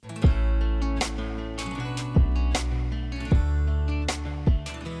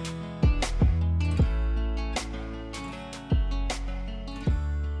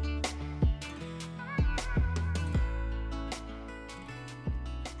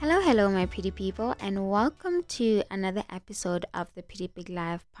Hello, my pretty people, and welcome to another episode of the Pretty Big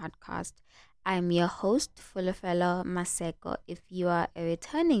Life podcast. I'm your host, Fulufelo Maseko. If you are a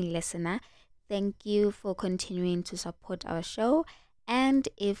returning listener, thank you for continuing to support our show. And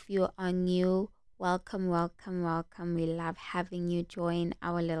if you are new, welcome. We love having you join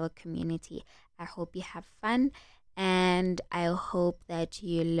our little community. I hope you have fun, and I hope that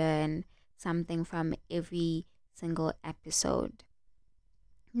you learn something from every single episode.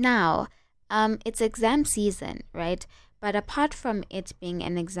 Now, it's exam season, right? But apart from it being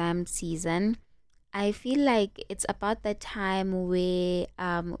an exam season, I feel like it's about the time where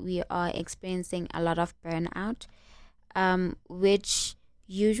we are experiencing a lot of burnout, which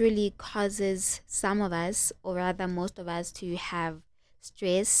usually causes some of us, or rather most of us, to have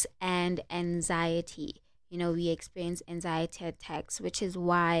stress and anxiety. We experience anxiety attacks, which is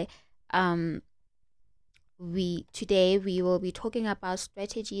why um, we will be talking about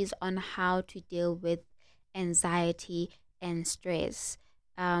strategies on how to deal with anxiety and stress.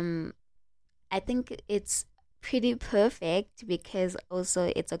 I think it's pretty perfect because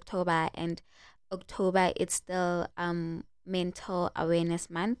also it's October, and October it's still mental awareness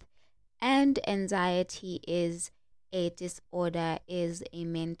month, and anxiety is a disorder, is a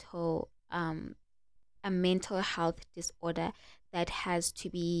mental health disorder that has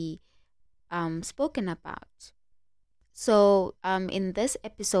to be spoken about. So, in this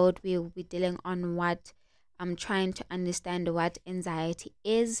episode, we'll be dealing on what I'm trying to understand what anxiety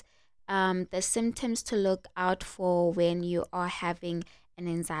is, the symptoms to look out for when you are having an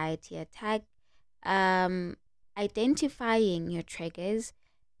anxiety attack, um, identifying your triggers,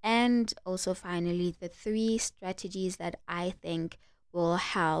 and also finally the 3 strategies that I think will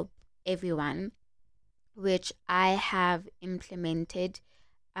help everyone, which I have implemented.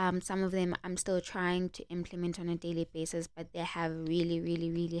 Some of them I'm still trying to implement on a daily basis, but they have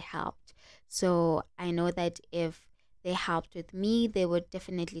really helped. So I know that if they helped with me, they would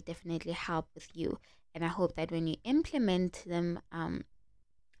definitely help with you. And I hope that when you implement them, I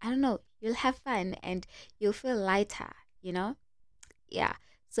don't know, you'll have fun and you'll feel lighter, you know? Yeah.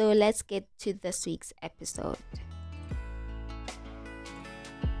 So let's get to this week's episode.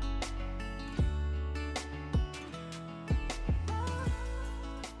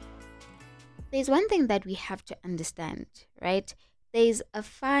 There's one thing that we have to understand, right? There's a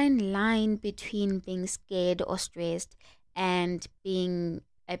fine line between being scared or stressed and being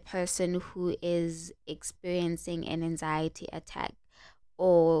a person who is experiencing an anxiety attack,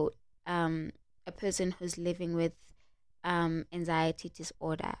 or a person who's living with anxiety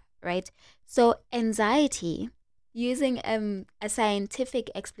disorder, right? So, anxiety, using a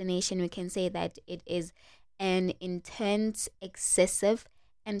scientific explanation, we can say that it is an intense, excessive,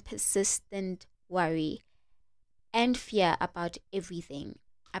 and persistent worry and fear about everything,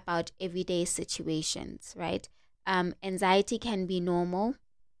 about everyday situations, right? Anxiety can be normal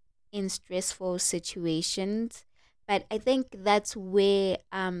in stressful situations, but I think that's where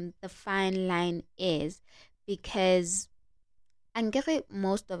the fine line is, because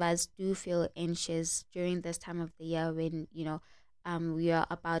most of us do feel anxious during this time of the year when we are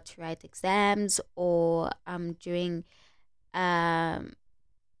about to write exams, or during um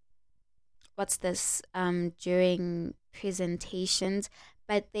during presentations.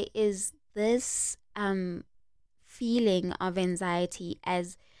 But there is this feeling of anxiety,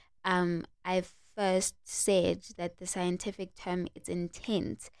 as I've first said, that the scientific term, it's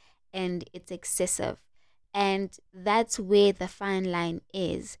intense and it's excessive, and that's where the fine line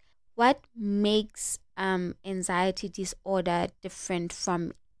is. What makes anxiety disorder different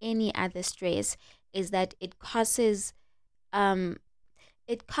from any other stress is that um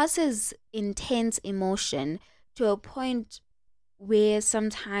it causes intense emotion to a point where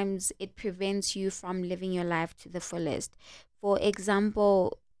sometimes it prevents you from living your life to the fullest. For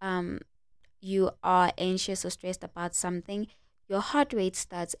example, you are anxious or stressed about something, your heart rate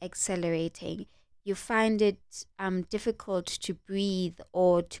starts accelerating. You find it difficult to breathe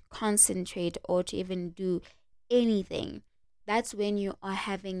or to concentrate or to even do anything. That's when you are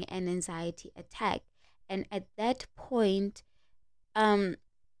having an anxiety attack. And at that point, um,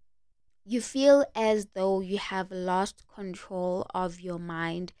 you feel as though you have lost control of your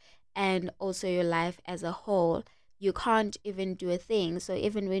mind and also your life as a whole. You can't even do a thing. So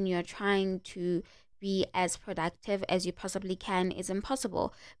even when you're trying to be as productive as you possibly can, it's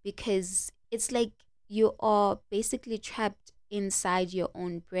impossible, because it's like you are basically trapped inside your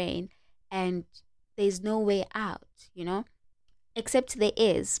own brain, and there's no way out, except there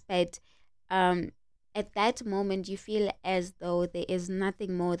is. But um at that moment you feel as though there is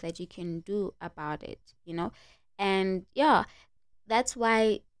nothing more that you can do about it. And yeah, that's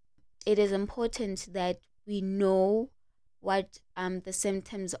why it is important that we know what the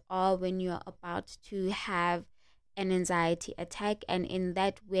symptoms are when you're about to have an anxiety attack, and in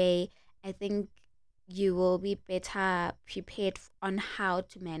that way I think you will be better prepared on how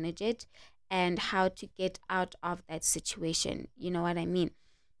to manage it and how to get out of that situation. You know what I mean?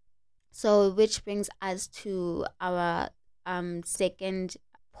 So, which brings us to our second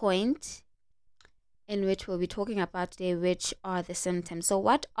point, in which we'll be talking about today, which are the symptoms. So,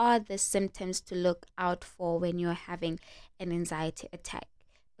 what are the symptoms to look out for when you're having an anxiety attack?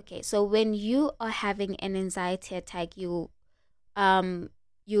 Okay, so when you are having an anxiety attack, you'll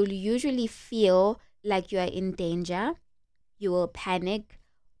usually feel like you are in danger. You will panic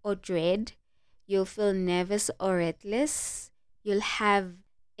or dread. You'll feel nervous or restless. You'll have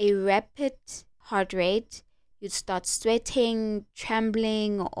a rapid heart rate. You'd start sweating,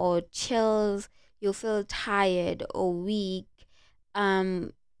 trembling, or chills. You'll feel tired or weak.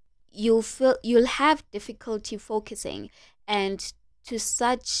 Um, you'll have difficulty focusing, and to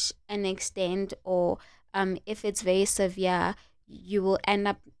such an extent, or if it's very severe, you will end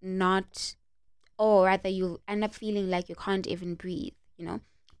up not, or rather you'll end up feeling like you can't even breathe, you know.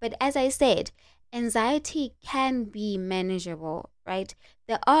 But as I said, anxiety can be manageable, right?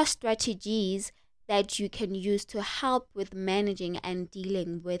 There are strategies that you can use to help with managing and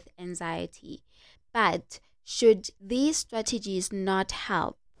dealing with anxiety. But should these strategies not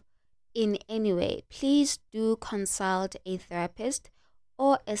help in any way, please do consult a therapist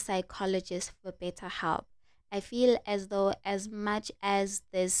or a psychologist for better help. I feel as though, as much as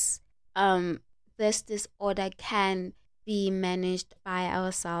this disorder can be managed by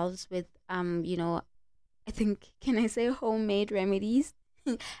ourselves with I think, can I say homemade remedies?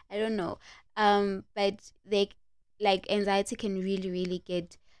 I don't know. But they, like, anxiety can really, really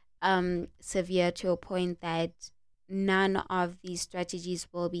get severe to a point that none of these strategies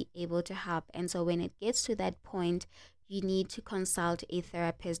will be able to help. And so when it gets to that point, you need to consult a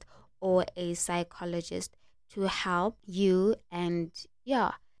therapist or a psychologist to help you. And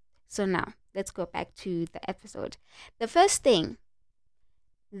yeah, so now let's go back to the episode. The first thing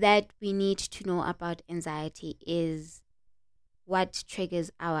that we need to know about anxiety is what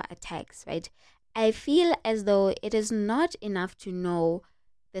triggers our attacks, right? I feel as though it is not enough to know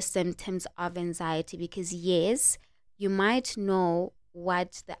the symptoms of anxiety, because yes, you might know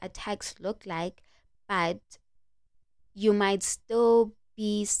what the attacks look like, but you might still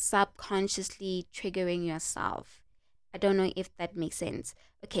be subconsciously triggering yourself. I don't know if that makes sense.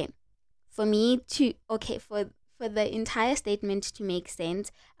 Okay, for the entire statement to make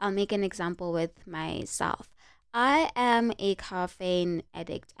sense, I'll make an example with myself. I am a caffeine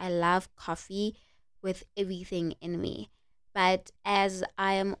addict. I love coffee with everything in me. But as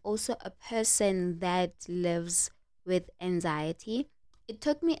I am also a person that lives with anxiety, it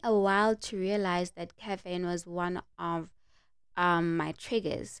took me a while to realize that caffeine was one of my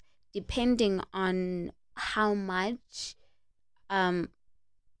triggers, depending on how much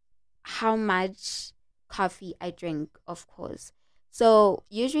coffee I drink, of course. So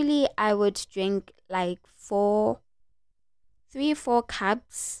usually I would drink like 3 or 4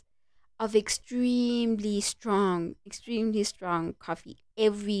 cups of extremely strong coffee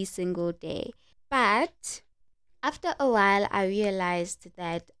every single day. But after a while, I realized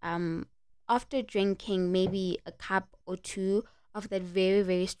that after drinking maybe a cup or two of that very,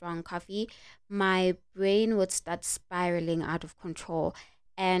 very strong coffee, my brain would start spiraling out of control,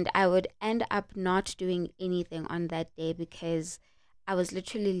 and I would end up not doing anything on that day because I was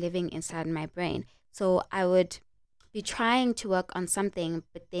literally living inside my brain. So I would be trying to work on something,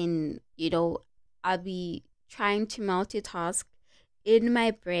 but then, I'll be trying to multitask in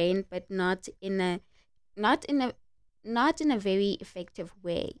my brain, but not in a not in a very effective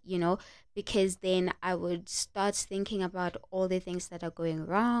way, because then I would start thinking about all the things that are going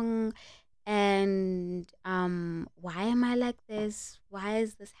wrong, and why am I like this? Why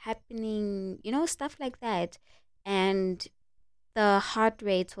is this happening? Stuff like that. And the heart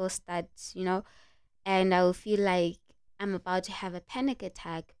rate will start, and I will feel like I'm about to have a panic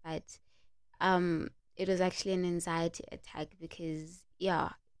attack, but it was actually an anxiety attack, because yeah,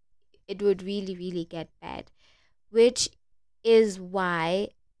 it would really, really get bad. Which is why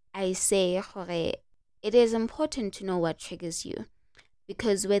I say, gore, it is important to know what triggers you,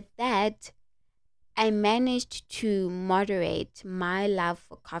 because with that, I managed to moderate my love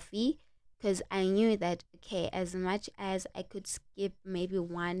for coffee, because I knew that, okay, as much as I could skip maybe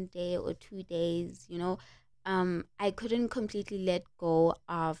 1 day or 2 days, I couldn't completely let go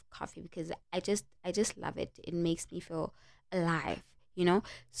of coffee, because I just love it. It makes me feel alive,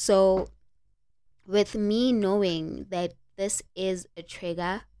 So with me knowing that this is a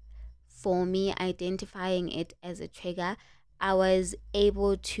trigger, for me identifying it as a trigger, I was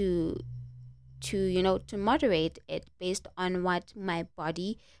able to moderate it based on what my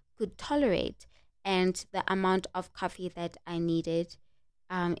body could tolerate and the amount of coffee that I needed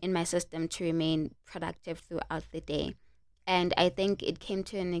in my system to remain productive throughout the day. And I think it came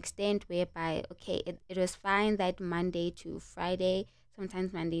to an extent whereby, okay, it was fine that Monday to Friday,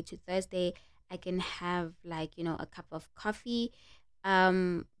 sometimes Monday to Thursday, I can have like, a cup of coffee.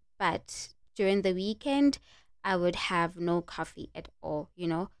 But during the weekend, I would have no coffee at all.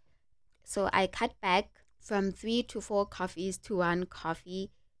 So I cut back from 3 to 4 coffees to one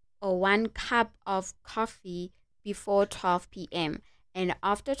coffee or one cup of coffee before 12 p.m. And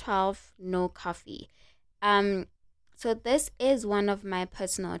after 12, no coffee. Um, so this is one of my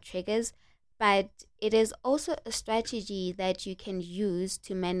personal triggers, but it is also a strategy that you can use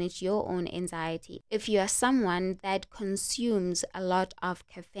to manage your own anxiety if you are someone that consumes a lot of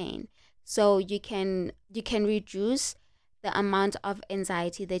caffeine. So you can reduce the amount of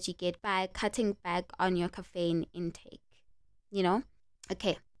anxiety that you get by cutting back on your caffeine intake. You know?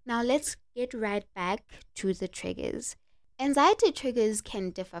 Okay, now let's get right back to the triggers. Anxiety triggers can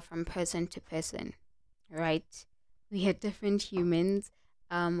differ from person to person, right? We are different humans.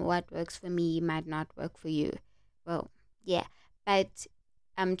 What works for me might not work for you. Well, yeah, but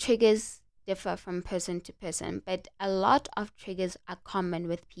triggers differ from person to person, but a lot of triggers are common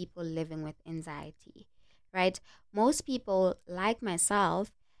with people living with anxiety, right? Most people, like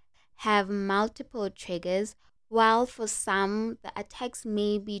myself, have multiple triggers, while for some, the attacks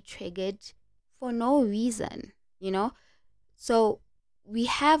may be triggered for no reason, you know? So we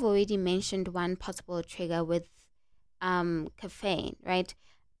have already mentioned one possible trigger with caffeine, right?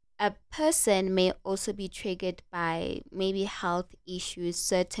 A person may also be triggered by maybe health issues,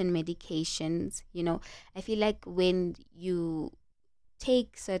 certain medications. I feel like when you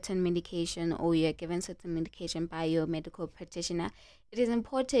take certain medication or you're given certain medication by your medical practitioner, it is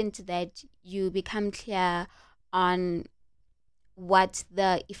important that you become clear on what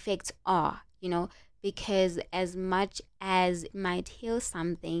the effects are, because as much as it might heal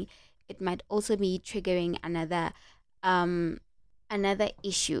something, it might also be triggering another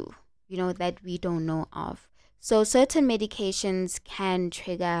issue, that we don't know of. So certain medications can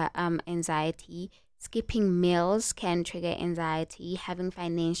trigger anxiety. Skipping meals can trigger anxiety. Having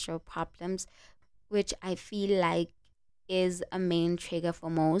financial problems, which I feel like is a main trigger for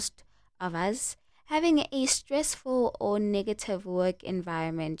most of us. Having a stressful or negative work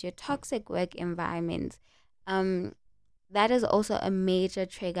environment, your toxic work environment, that is also a major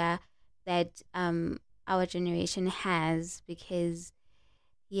trigger that our generation has, because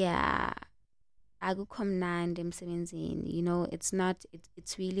yeah, akukho mnandi emsebenzini.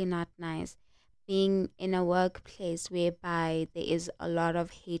 It's really not nice being in a workplace whereby there is a lot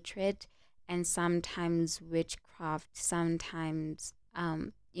of hatred and sometimes witchcraft, sometimes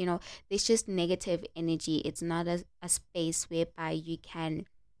there's just negative energy. It's not a space whereby you can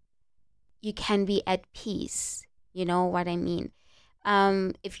be at peace. You know what I mean?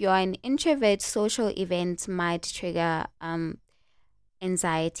 If you're an introvert, social events might trigger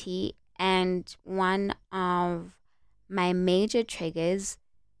anxiety. And one of my major triggers,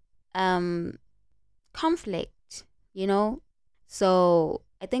 conflict, you know? So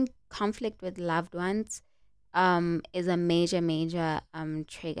I think conflict with loved ones is a major, major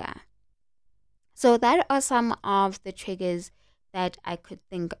trigger. So that are some of the triggers that I could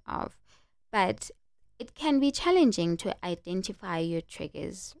think of. But it can be challenging to identify your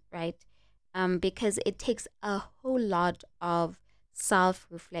triggers, right? Because it takes a whole lot of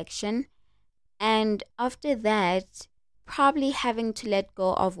self-reflection. And after that, probably having to let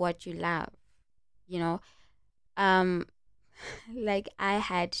go of what you love, you know? Um, like I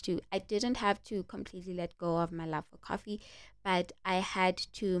didn't have to completely let go of my love for coffee, but I had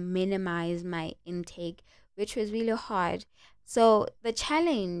to minimize my intake, which was really hard. So the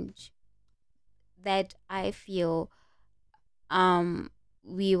challenge that I feel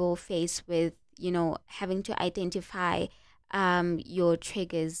we will face with, having to identify your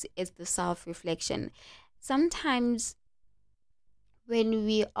triggers is the self-reflection. Sometimes when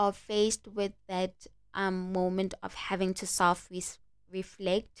we are faced with that moment of having to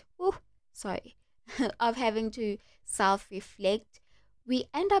self-reflect, of having to self-reflect, we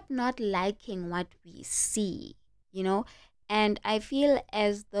end up not liking what we see. And I feel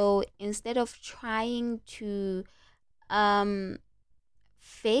as though instead of trying to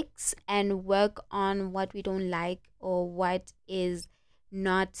fix and work on what we don't like or what is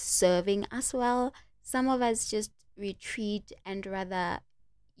not serving us well, some of us just retreat and rather,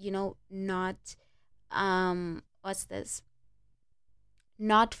 not what's this?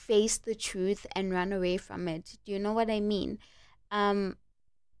 not face the truth and run away from it. Do you know what I mean?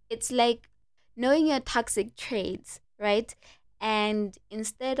 It's like knowing your toxic traits, right? And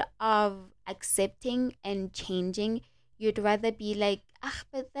instead of accepting and changing, you'd rather be like, ah,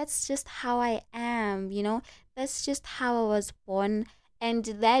 but that's just how I am, that's just how I was born. And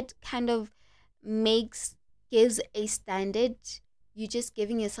that kind of makes, gives a standard. You're just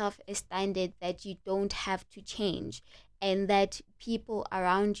giving yourself a standard that you don't have to change, and that people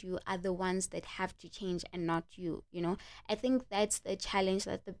around you are the ones that have to change and not you. I think that's the challenge,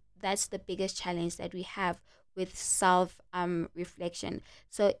 that's the biggest challenge that we have with self reflection.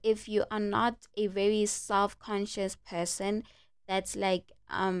 So if you are not a very self-conscious person, that's like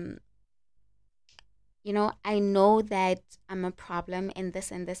I know that I'm a problem, and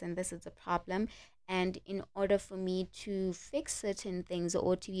this and this and this is a problem. And in order for me to fix certain things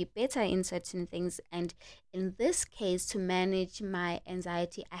or to be better in certain things, and in this case, to manage my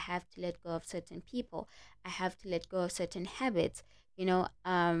anxiety, I have to let go of certain people. I have to let go of certain habits.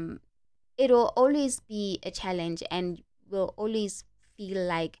 It will always be a challenge, and will always feel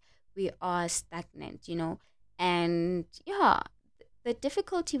like we are stagnant. And yeah, the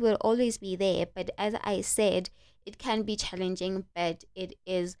difficulty will always be there, but as I said, it can be challenging, but it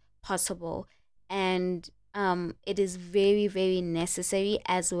is possible. And it is very, very necessary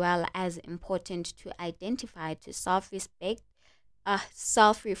as well as important to identify, to self-reflect,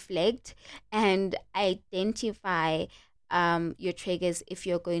 and identify your triggers if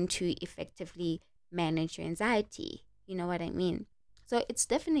you're going to effectively manage your anxiety. You know what I mean? So it's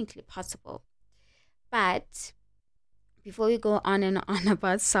definitely possible. But before we go on and on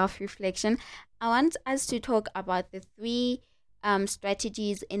about self-reflection, I want us to talk about the three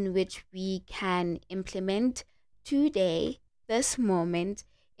strategies in which we can implement today, this moment,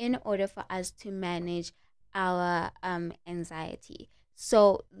 in order for us to manage our anxiety.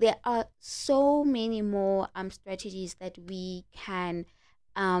 So there are so many more strategies that we can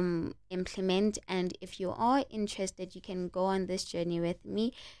implement, and if you are interested, you can go on this journey with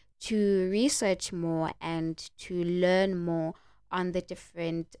me to research more and to learn more on the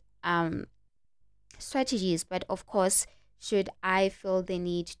different strategies. But of course, should I feel the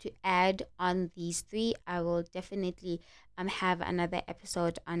need to add on these three, I will definitely have another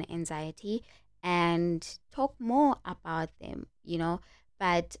episode on anxiety and talk more about them.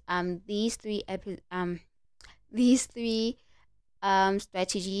 But these three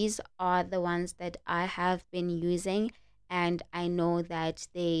strategies are the ones that I have been using, and I know that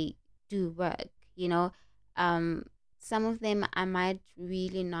they do work. Some of them I might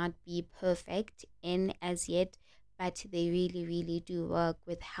really not be perfect in as yet, but they really, really do work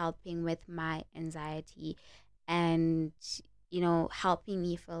with helping with my anxiety and, helping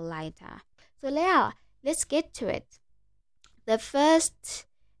me feel lighter. So, Leah, let's get to it. The first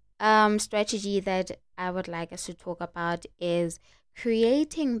strategy that I would like us to talk about is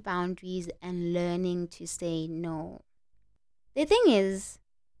creating boundaries and learning to say no. The thing is,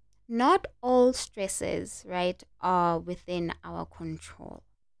 not all stresses, right, are within our control,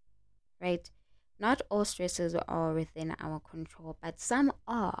 right? Not all stresses are within our control, but some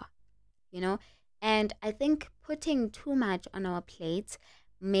are. And I think putting too much on our plates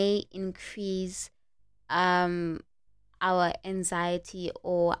may increase our anxiety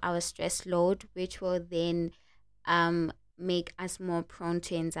or our stress load, which will then make us more prone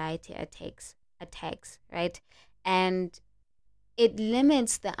to anxiety attacks, right? And it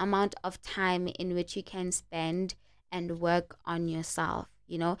limits the amount of time in which you can spend and work on yourself.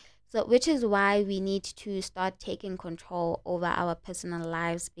 So which is why we need to start taking control over our personal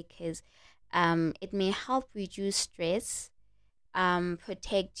lives, because it may help reduce stress,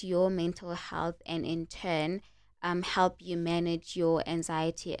 protect your mental health, and in turn help you manage your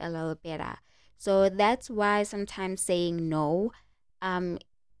anxiety a little better. So that's why sometimes saying no,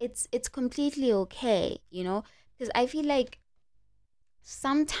 it's completely okay, because I feel like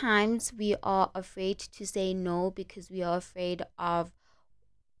sometimes we are afraid to say no because we are afraid of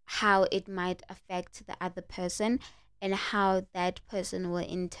how it might affect the other person and how that person will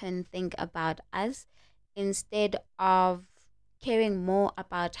in turn think about us, instead of caring more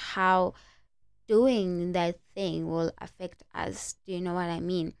about how doing that thing will affect us. Do you know what I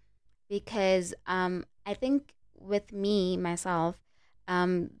mean? Because I think with me myself,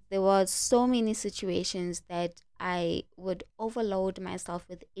 there was so many situations that I would overload myself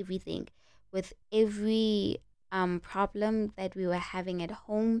with everything, with every problem that we were having at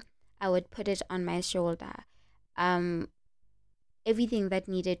home. I would put it on my shoulder. Everything that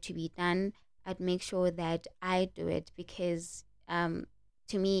needed to be done, I'd make sure that I do it, because to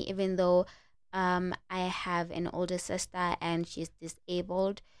me, even though I have an older sister and she's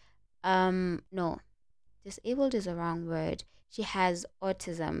disabled. No, disabled is a wrong word. She has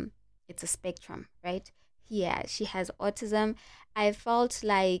autism. It's a spectrum, right? Yeah, she has autism. I felt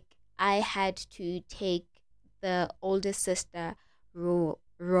like I had to take the older sister role,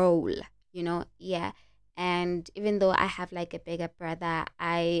 yeah. And even though I have like a bigger brother,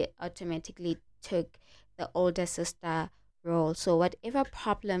 I automatically took the older sister role. So whatever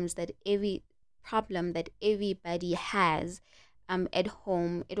problem that everybody has at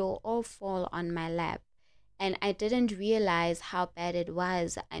home, it will all fall on my lap. And I didn't realize how bad it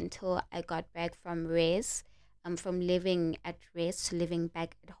was until I got back from race, from living at race to living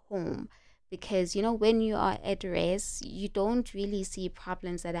back at home. Because, when you are at race, you don't really see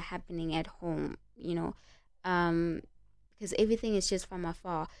problems that are happening at home, because everything is just from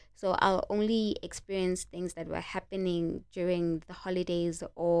afar. So I'll only experience things that were happening during the holidays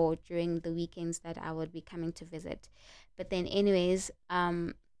or during the weekends that I would be coming to visit. But then, anyways,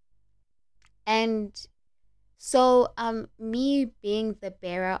 and so, me being the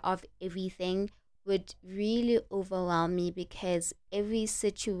bearer of everything would really overwhelm me because every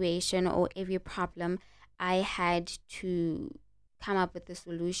situation or every problem, I had to come up with a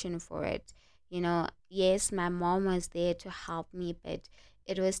solution for it. Yes, my mom was there to help me, but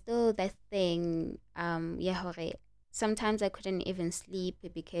it was still the thing. Yeah, hore. Sometimes I couldn't even sleep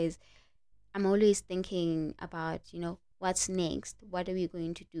because I'm always thinking about, what's next? What are we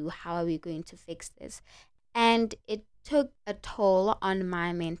going to do? How are we going to fix this? And it took a toll on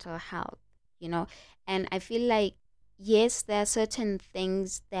my mental health, and I feel like, yes, there are certain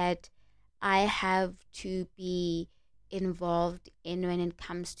things that I have to be involved in when it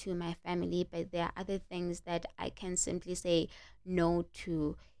comes to my family, but there are other things that I can simply say no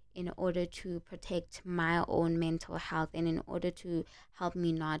to in order to protect my own mental health and in order to help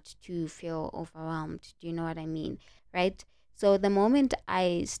me not to feel overwhelmed. Do you know what I mean? Right? So the moment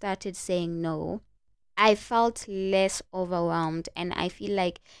I started saying no, I felt less overwhelmed, and I feel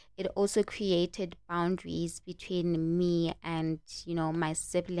like it also created boundaries between me and, my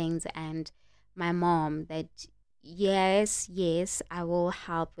siblings and my mom, that yes, I will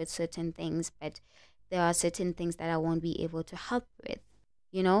help with certain things, but there are certain things that I won't be able to help with,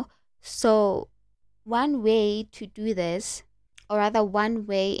 you know? So, one way to do this, or rather, one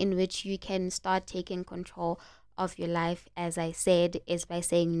way in which you can start taking control of your life, as I said, is by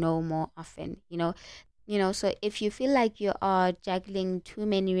saying no more often, so if you feel like you are juggling too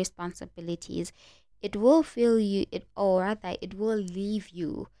many responsibilities, it will feel you it or rather it will leave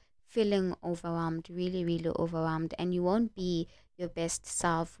you feeling overwhelmed, really, really overwhelmed, and you won't be your best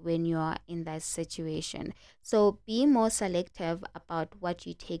self when you are in that situation. So be more selective about what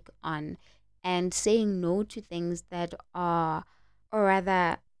you take on and saying no to things that are, or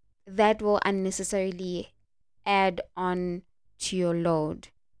rather, that will unnecessarily add on to your load.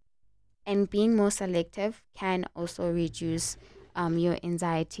 And being more selective can also reduce your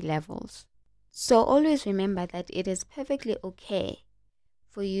anxiety levels. So always remember that it is perfectly okay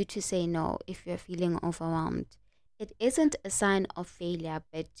for you to say no if you're feeling overwhelmed. It isn't a sign of failure,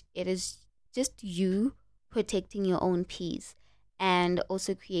 but it is just you protecting your own peace and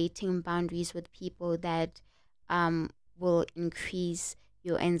also creating boundaries with people that will increase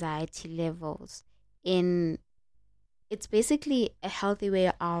your anxiety levels. In It's basically a healthy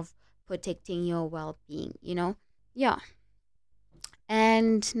way of protecting your well-being, Yeah.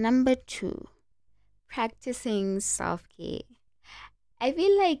 And number 2, practicing self-care. I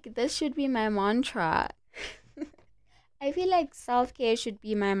feel like this should be my mantra. I feel like self-care should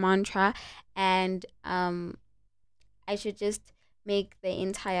be my mantra, and I should just make the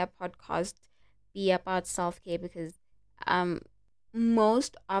entire podcast be about self-care because um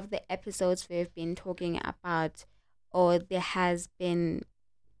most of the episodes we've been talking about, or there has been,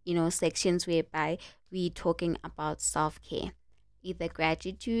 sections whereby we talking about self-care, either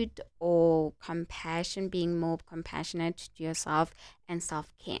gratitude or compassion, being more compassionate to yourself, and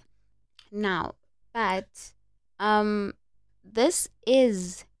self-care. Now, but this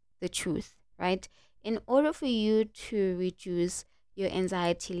is the truth, right? In order for you to reduce your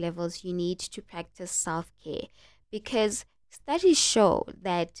anxiety levels, you need to practice self-care, because studies show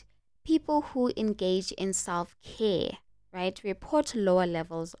that people who engage in self-care, right, report lower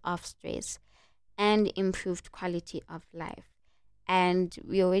levels of stress and improved quality of life. And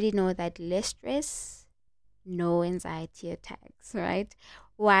we already know that less stress, no anxiety attacks, right?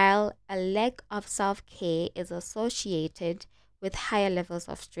 While a lack of self care is associated with higher levels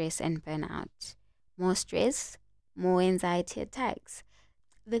of stress and burnout. More stress, more anxiety attacks.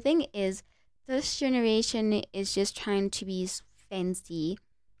 The thing is, this generation is just trying to be fancy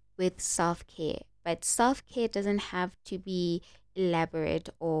with self-care. But self-care doesn't have to be elaborate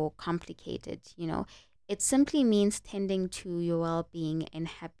or complicated, you know. It simply means tending to your well-being and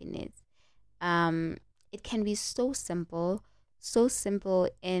happiness. Um, it can be so simple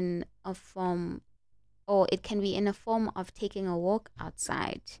in a form, or it can be in a form of taking a walk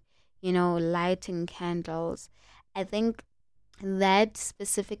outside, you know, lighting candles. I think that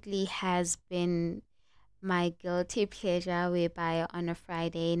specifically has been my guilty pleasure, whereby on a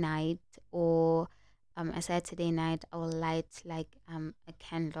Friday night or a Saturday night, I will light like a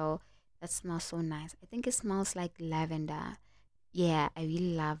candle that smells so nice. I think it smells like lavender. Yeah, I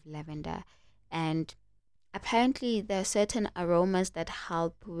really love lavender. And apparently there are certain aromas that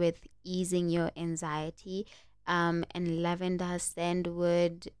help with easing your anxiety. And lavender,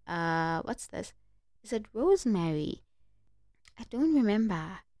 sandalwood, what's this? Is it rosemary? I don't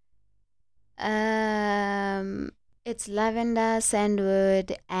remember. Um, it's lavender,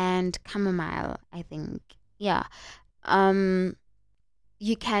 sandalwood, and chamomile, I think. Yeah. Um,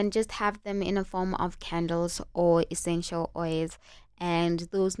 you can just have them in a form of candles or essential oils, and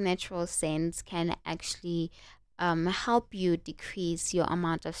those natural scents can actually help you decrease your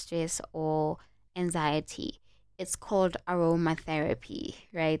amount of stress or anxiety. It's called aromatherapy,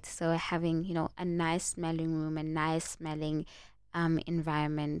 right? So having, you know, a nice smelling room, a nice smelling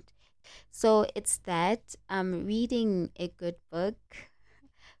environment. So it's that reading a good book,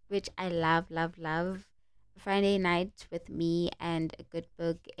 which I love, love, love. Friday night with me and a good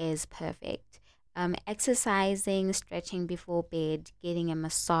book is perfect. Exercising, stretching before bed, getting a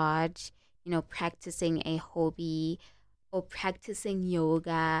massage, you know, practicing a hobby or practicing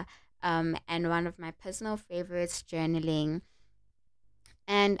yoga. And one of my personal favorites, journaling.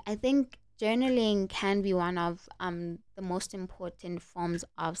 And I think journaling can be one of the most important forms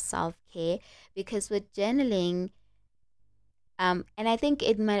of self care, because with journaling, and I think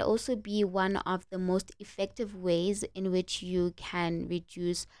it might also be one of the most effective ways in which you can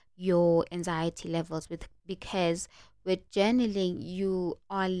reduce your anxiety levels, with because with journaling you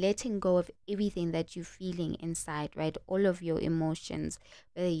are letting go of everything that you're feeling inside, right? All of your emotions,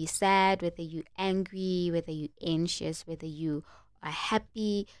 whether you're sad, whether you're angry, whether you're anxious, whether you are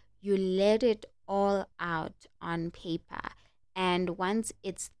happy, you let it all out on paper. And once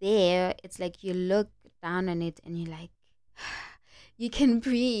it's there, it's like you look down on it and you're like, you can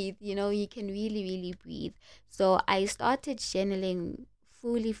breathe, you know, you can really, really breathe. So I started journaling,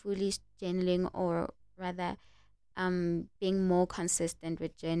 fully journaling, or rather, being more consistent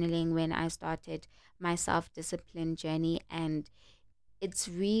with journaling when I started my self discipline journey. And it's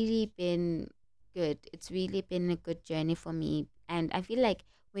really been good. It's really been a good journey for me. And I feel like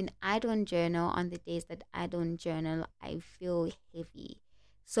when I don't journal, on the days that I don't journal, I feel heavy.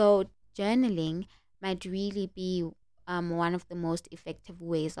 So journaling might really be one of the most effective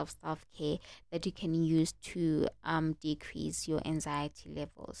ways of self care that you can use to decrease your anxiety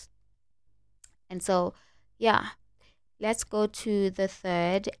levels. And so, yeah, let's go to the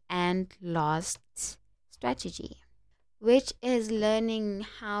third and last strategy, which is learning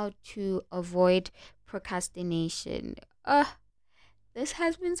how to avoid procrastination. This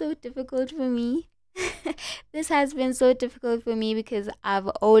has been so difficult for me. This has been so difficult for me because I've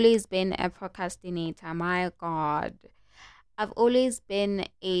always been a procrastinator. My God. I've always been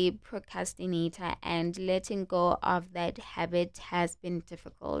a procrastinator, and letting go of that habit has been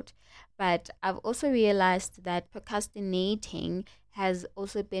difficult. But I've also realized that procrastinating has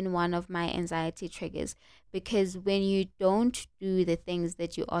also been one of my anxiety triggers, because when you don't do the things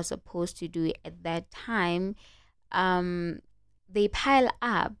that you are supposed to do at that time, um, they pile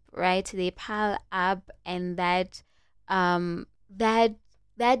up, right? They pile up, and that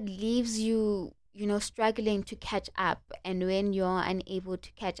that leaves you, you know, struggling to catch up. And when you're unable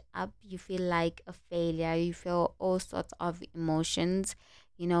to catch up, you feel like a failure. You feel all sorts of emotions,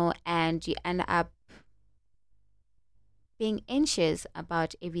 you know, and you end up being anxious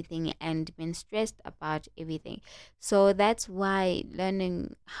about everything and being stressed about everything. So that's why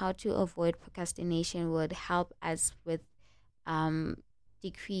learning how to avoid procrastination would help us with um,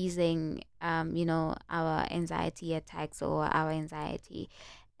 decreasing, you know, our anxiety attacks or our anxiety.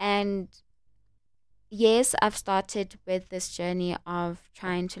 And yes, I've started with this journey of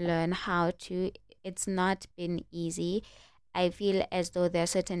trying to learn how to. It's not been easy. I feel as though there are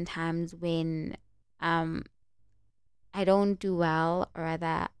certain times when um I don't do well, or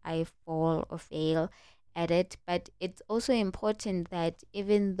rather I fall or fail at it. But it's also important that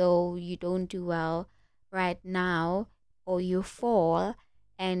even though you don't do well right now, or you fall,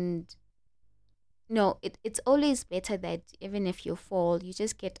 and no, it's always better that even if you fall, you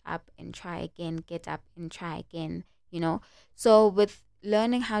just get up and try again, get up and try again, you know. So with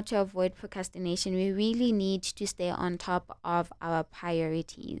learning how to avoid procrastination, we really need to stay on top of our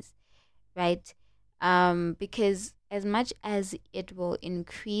priorities, right? Because as much as it will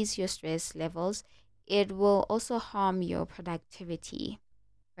increase your stress levels, it will also harm your productivity,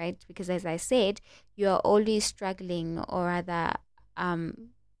 right? Because as I said, you are always struggling, or rather,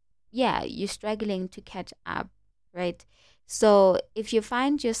 you're struggling to catch up, right? So if you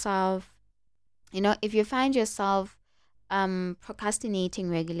find yourself, procrastinating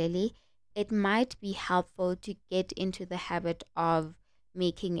regularly, it might be helpful to get into the habit of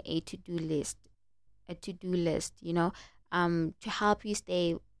making a to-do list, to help you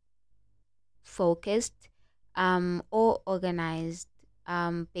stay focused, or organized,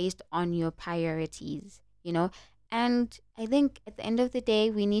 based on your priorities. And I think at the end of the day,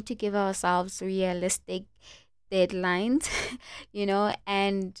 we need to give ourselves realistic deadlines,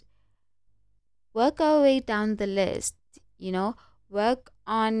 and work our way down the list, work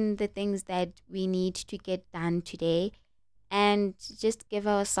on the things that we need to get done today, and just give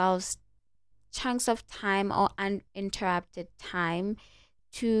ourselves chunks of time or uninterrupted time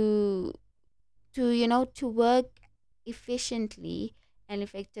to to work efficiently and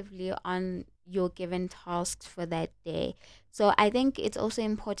effectively on your given tasks for that day. So I think it's also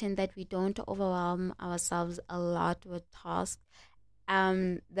important that we don't overwhelm ourselves a lot with tasks.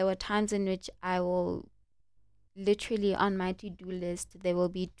 There were times in which I will literally, on my to-do list, there will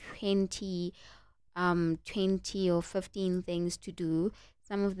be 20 or 15 things to do.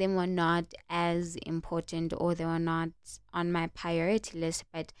 Some of them were not as important, or they were not on my priority list,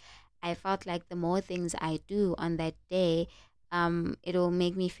 but I felt like the more things I do on that day, it will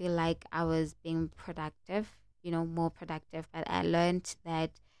make me feel like I was being productive, more productive. But I learned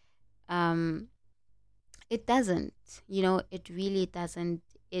that um, it doesn't, it really doesn't.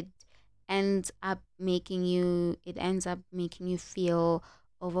 It ends up making you feel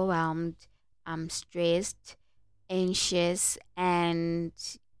overwhelmed, stressed, anxious, and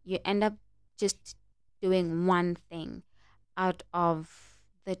you end up just doing one thing out of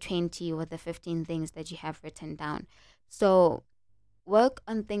the 20 or the 15 things that you have written down. So work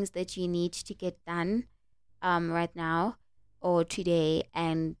on things that you need to get done right now or today.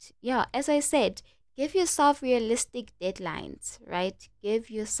 And yeah, as I said, give yourself realistic deadlines, right? Give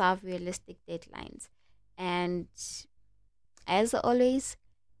yourself realistic deadlines. And as always,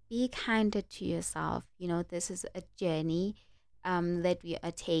 be kinder to yourself. This is a journey that we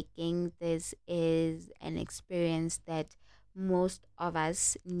are taking. This is an experience that most of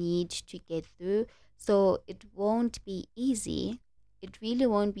us need to get through. So it won't be easy. It really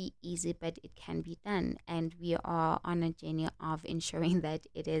won't be easy, but it can be done. And we are on a journey of ensuring that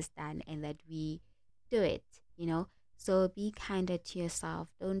it is done and that we do it. So be kinder to yourself.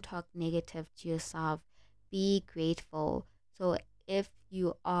 Don't talk negative to yourself. Be grateful. So if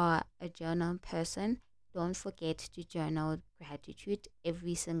you are a journal person, don't forget to journal gratitude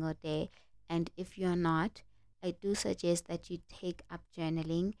every single day. And if you're not, I do suggest that you take up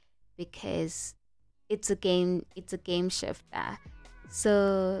journaling, because it's a game shifter.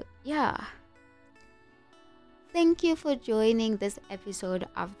 So yeah. Thank you for joining this episode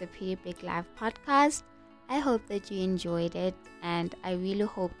of the Pretty Big Life podcast. I hope that you enjoyed it, and I really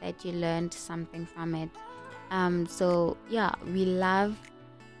hope that you learned something from it. So yeah, we love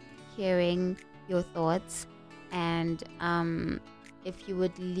hearing your thoughts, and if you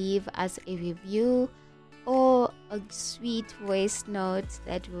would leave us a review or a sweet voice note,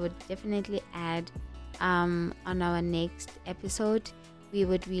 that we would definitely add on our next episode. We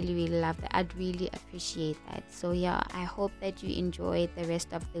would really, really love that. I'd really appreciate that. So yeah, I hope that you enjoy the rest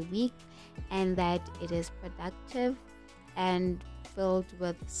of the week, and that it is productive and filled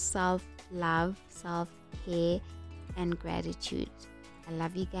with self-love, self-care, and gratitude. I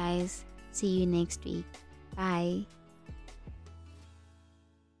love you guys. See you next week. Bye.